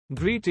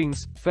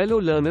Greetings,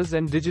 fellow learners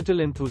and digital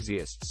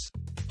enthusiasts.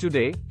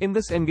 Today, in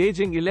this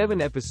engaging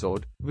 11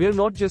 episode, we're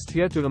not just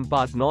here to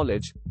impart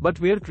knowledge, but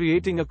we're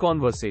creating a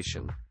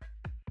conversation.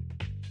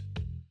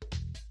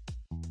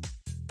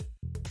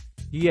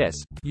 Yes,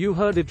 you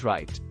heard it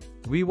right.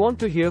 We want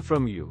to hear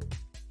from you.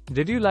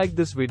 Did you like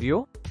this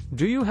video?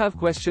 Do you have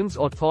questions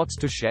or thoughts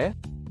to share?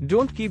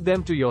 Don't keep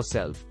them to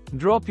yourself.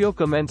 Drop your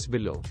comments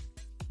below.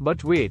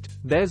 But wait,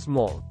 there's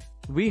more.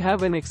 We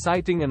have an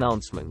exciting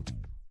announcement.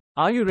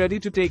 Are you ready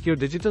to take your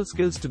digital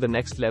skills to the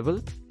next level?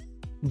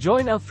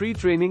 Join our free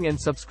training and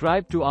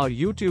subscribe to our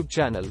YouTube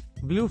channel,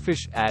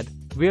 bluefishad.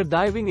 We're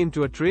diving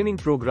into a training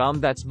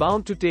program that's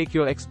bound to take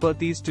your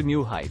expertise to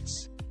new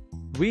heights.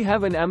 We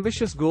have an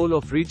ambitious goal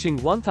of reaching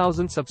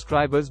 1,000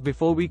 subscribers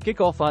before we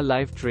kick off our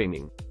live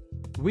training.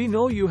 We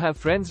know you have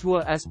friends who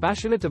are as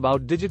passionate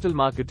about digital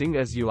marketing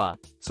as you are,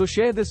 so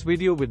share this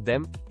video with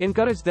them,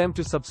 encourage them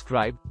to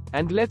subscribe,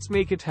 and let's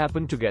make it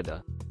happen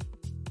together.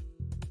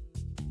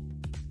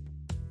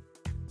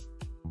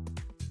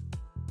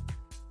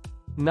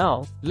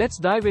 Now, let's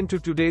dive into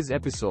today's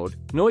episode,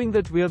 knowing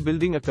that we are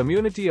building a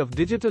community of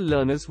digital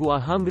learners who are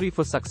hungry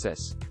for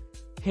success.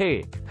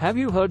 Hey, have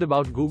you heard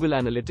about Google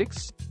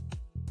Analytics?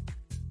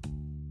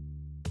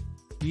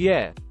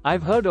 Yeah,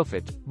 I've heard of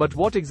it, but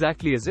what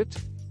exactly is it?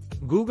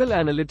 Google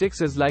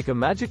Analytics is like a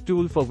magic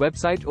tool for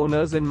website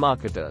owners and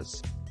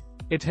marketers.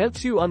 It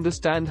helps you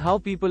understand how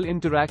people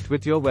interact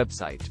with your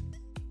website.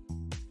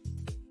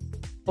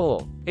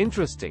 Oh,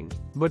 interesting.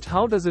 But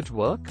how does it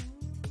work?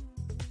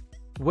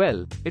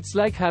 Well, it's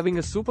like having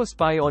a super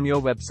spy on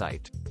your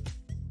website.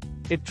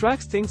 It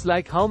tracks things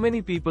like how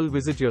many people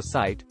visit your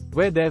site,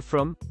 where they're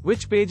from,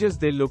 which pages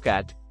they look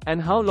at,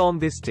 and how long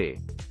they stay.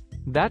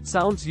 That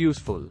sounds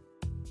useful.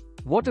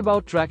 What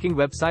about tracking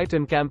website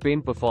and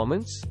campaign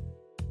performance?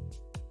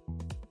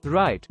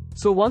 Right,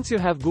 so once you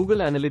have Google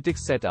Analytics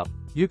set up,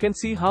 you can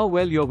see how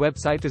well your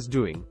website is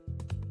doing.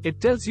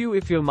 It tells you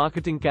if your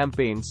marketing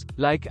campaigns,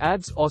 like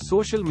ads or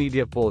social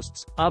media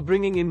posts, are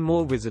bringing in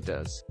more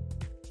visitors.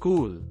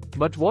 Cool.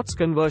 But what's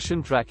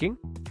conversion tracking?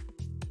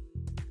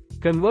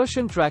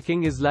 Conversion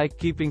tracking is like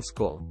keeping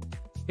score.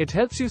 It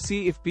helps you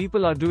see if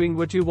people are doing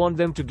what you want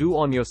them to do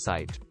on your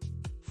site.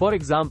 For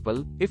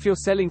example, if you're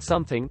selling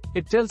something,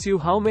 it tells you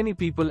how many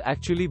people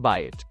actually buy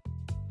it.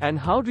 And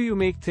how do you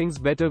make things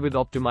better with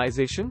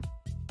optimization?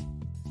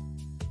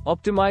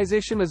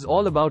 Optimization is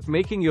all about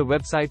making your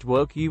website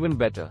work even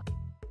better.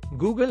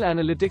 Google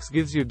Analytics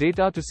gives you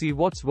data to see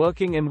what's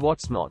working and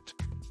what's not.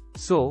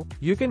 So,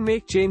 you can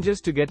make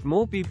changes to get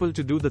more people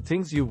to do the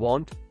things you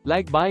want,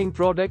 like buying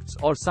products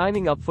or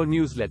signing up for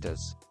newsletters.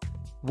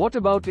 What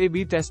about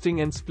A/B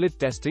testing and split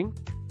testing?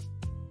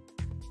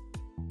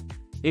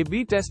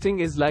 A/B testing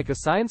is like a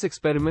science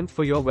experiment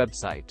for your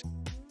website.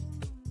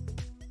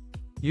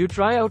 You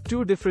try out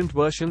two different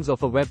versions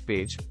of a web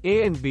page,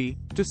 A and B,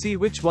 to see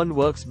which one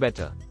works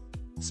better.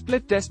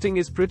 Split testing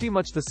is pretty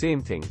much the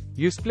same thing.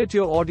 You split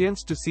your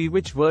audience to see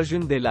which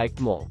version they like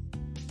more.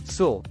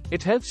 So,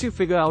 it helps you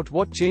figure out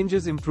what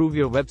changes improve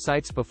your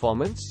website's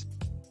performance.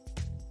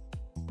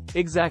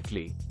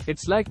 Exactly.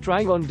 It's like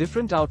trying on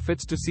different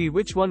outfits to see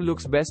which one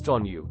looks best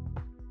on you.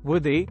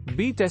 With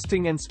A/B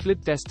testing and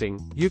split testing,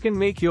 you can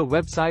make your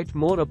website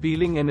more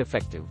appealing and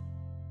effective.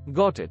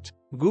 Got it.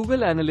 Google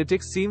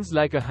Analytics seems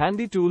like a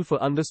handy tool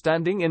for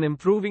understanding and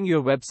improving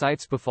your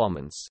website's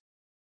performance.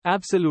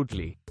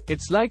 Absolutely.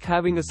 It's like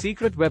having a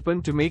secret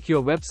weapon to make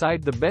your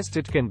website the best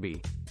it can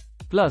be.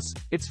 Plus,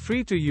 it's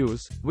free to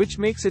use, which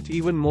makes it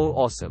even more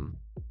awesome.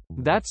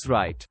 That's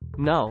right.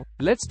 Now,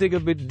 let's dig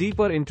a bit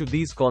deeper into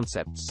these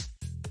concepts.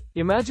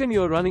 Imagine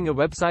you're running a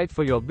website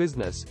for your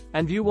business,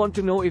 and you want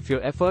to know if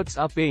your efforts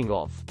are paying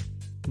off.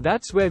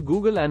 That's where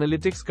Google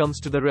Analytics comes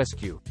to the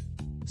rescue.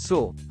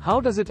 So, how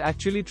does it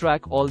actually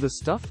track all this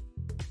stuff?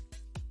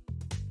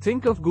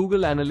 Think of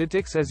Google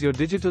Analytics as your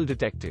digital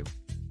detective.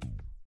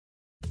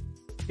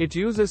 It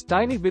uses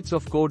tiny bits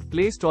of code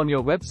placed on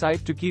your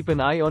website to keep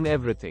an eye on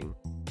everything.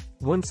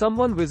 When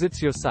someone visits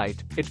your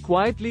site, it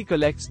quietly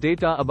collects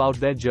data about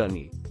their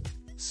journey.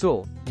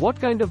 So, what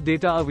kind of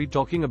data are we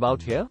talking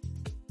about here?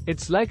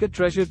 It's like a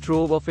treasure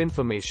trove of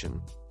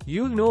information.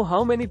 You'll know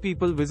how many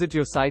people visit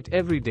your site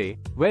every day,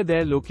 where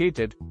they're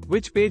located,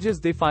 which pages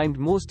they find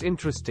most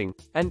interesting,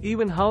 and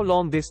even how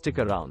long they stick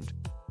around.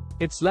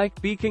 It's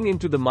like peeking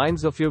into the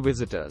minds of your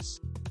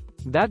visitors.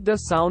 That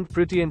does sound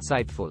pretty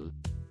insightful.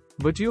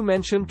 But you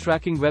mentioned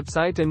tracking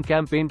website and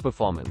campaign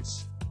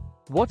performance.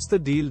 What's the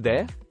deal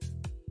there?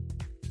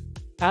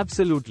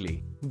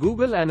 Absolutely.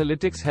 Google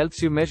Analytics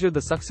helps you measure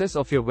the success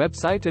of your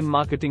website and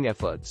marketing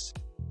efforts.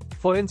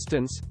 For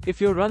instance,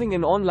 if you're running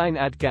an online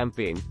ad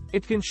campaign,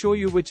 it can show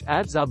you which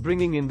ads are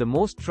bringing in the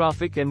most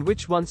traffic and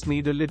which ones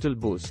need a little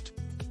boost.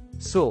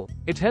 So,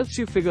 it helps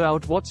you figure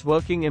out what's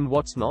working and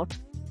what's not.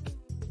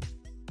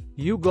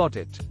 You got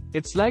it.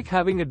 It's like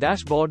having a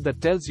dashboard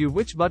that tells you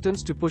which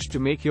buttons to push to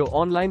make your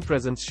online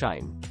presence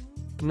shine.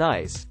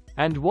 Nice.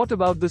 And what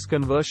about this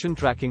conversion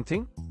tracking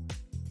thing?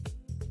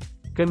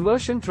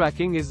 Conversion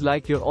tracking is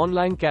like your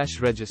online cash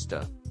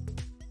register.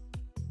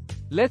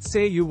 Let's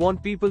say you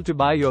want people to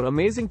buy your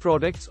amazing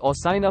products or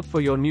sign up for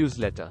your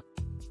newsletter.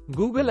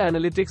 Google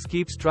Analytics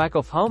keeps track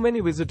of how many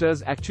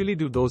visitors actually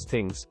do those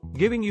things,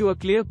 giving you a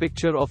clear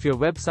picture of your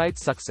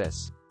website's success.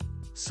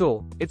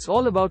 So, it's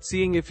all about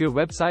seeing if your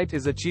website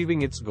is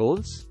achieving its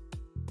goals?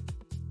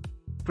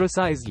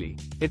 Precisely.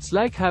 It's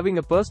like having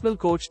a personal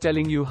coach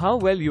telling you how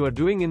well you are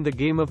doing in the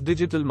game of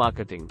digital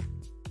marketing.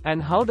 And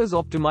how does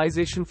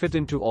optimization fit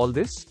into all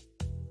this?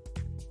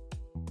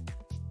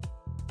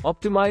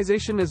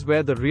 Optimization is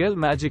where the real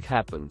magic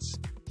happens.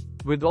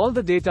 With all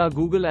the data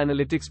Google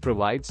Analytics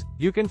provides,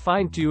 you can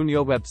fine-tune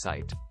your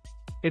website.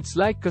 It's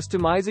like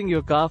customizing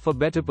your car for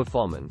better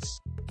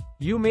performance.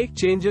 You make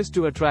changes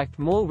to attract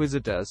more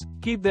visitors,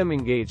 keep them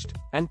engaged,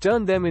 and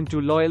turn them into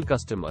loyal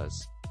customers.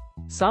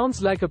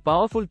 Sounds like a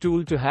powerful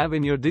tool to have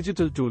in your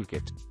digital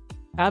toolkit.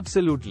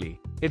 Absolutely.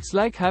 It's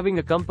like having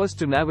a compass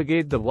to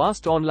navigate the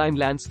vast online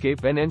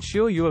landscape and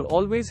ensure you're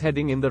always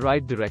heading in the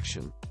right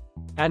direction.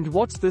 And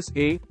what's this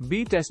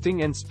A/B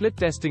testing and split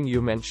testing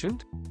you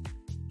mentioned?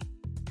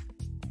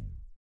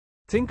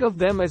 Think of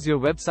them as your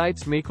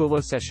website's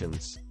makeover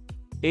sessions.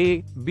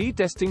 A/B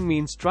testing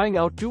means trying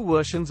out two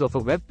versions of a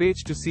web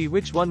page to see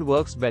which one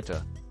works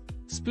better.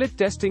 Split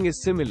testing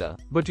is similar,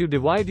 but you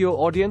divide your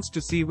audience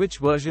to see which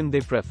version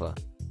they prefer.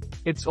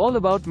 It's all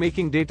about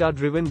making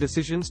data-driven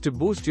decisions to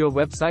boost your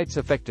website's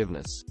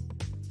effectiveness.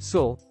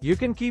 So, you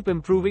can keep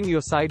improving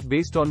your site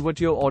based on what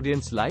your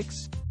audience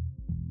likes.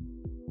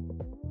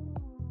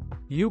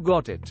 You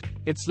got it.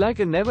 It's like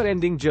a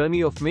never-ending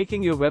journey of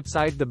making your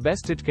website the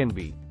best it can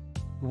be.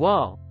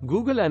 Wow,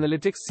 Google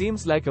Analytics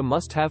seems like a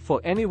must-have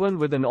for anyone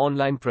with an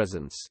online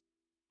presence.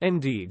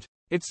 Indeed.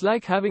 It's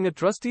like having a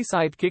trusty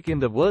sidekick in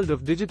the world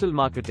of digital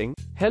marketing,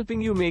 helping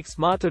you make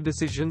smarter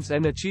decisions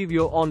and achieve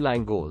your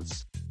online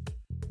goals.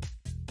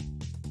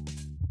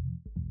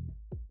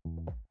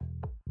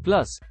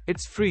 Plus,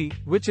 it's free,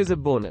 which is a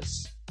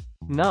bonus.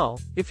 Now,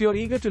 if you're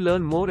eager to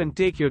learn more and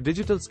take your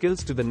digital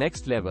skills to the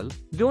next level,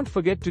 don't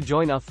forget to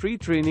join our free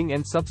training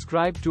and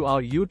subscribe to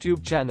our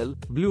YouTube channel,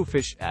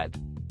 bluefishad.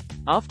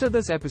 After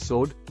this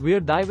episode, we're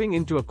diving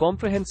into a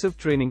comprehensive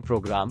training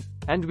program,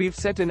 and we've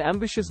set an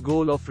ambitious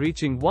goal of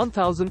reaching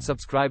 1,000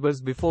 subscribers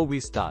before we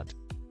start.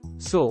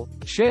 So,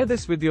 share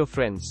this with your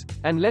friends,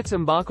 and let's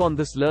embark on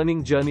this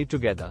learning journey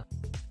together.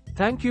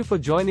 Thank you for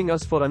joining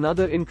us for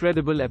another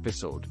incredible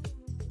episode.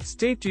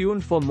 Stay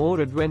tuned for more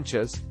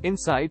adventures,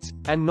 insights,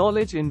 and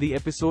knowledge in the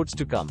episodes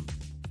to come.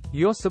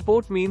 Your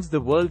support means the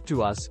world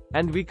to us,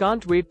 and we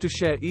can't wait to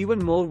share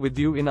even more with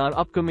you in our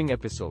upcoming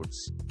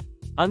episodes.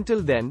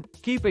 Until then,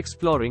 keep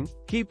exploring,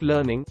 keep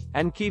learning,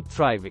 and keep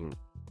thriving.